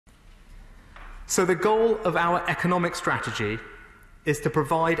So the goal of our economic strategy is to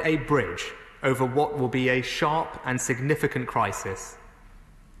provide a bridge over what will be a sharp and significant crisis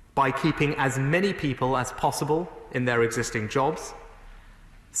by keeping as many people as possible in their existing jobs,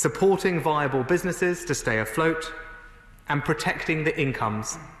 supporting viable businesses to stay afloat, and protecting the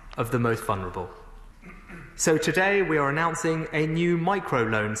incomes of the most vulnerable. So today we are announcing a new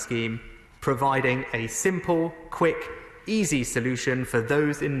microloan scheme providing a simple, quick, easy solution for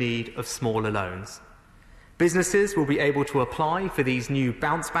those in need of smaller loans. Businesses will be able to apply for these new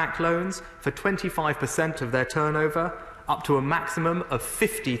bounce-back loans for 25% of their turnover, up to a maximum of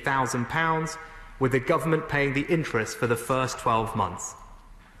 £50,000, with the government paying the interest for the first 12 months.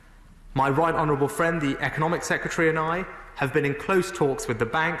 My right honourable friend, the Economic Secretary, and I have been in close talks with the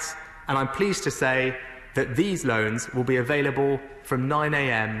banks, and I'm pleased to say that these loans will be available from 9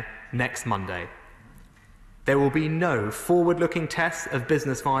 a.m. next Monday. There will be no forward-looking tests of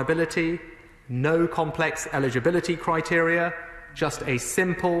business viability, no complex eligibility criteria, just a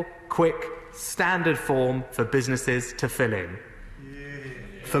simple, quick, standard form for businesses to fill in.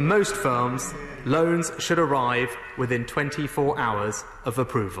 For most firms, loans should arrive within 24 hours of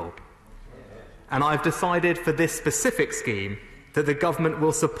approval. And I've decided for this specific scheme that the government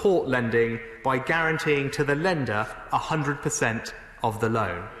will support lending by guaranteeing to the lender 100% of the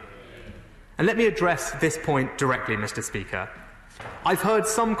loan. And let me address this point directly, Mr. Speaker. I've heard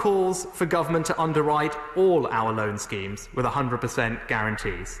some calls for government to underwrite all our loan schemes with 100%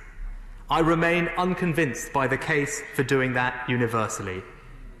 guarantees. I remain unconvinced by the case for doing that universally.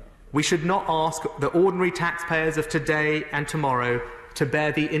 We should not ask the ordinary taxpayers of today and tomorrow to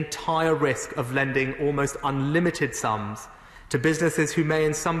bear the entire risk of lending almost unlimited sums to businesses who may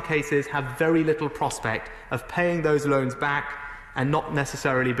in some cases have very little prospect of paying those loans back, and not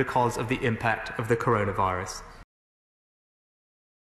necessarily because of the impact of the coronavirus.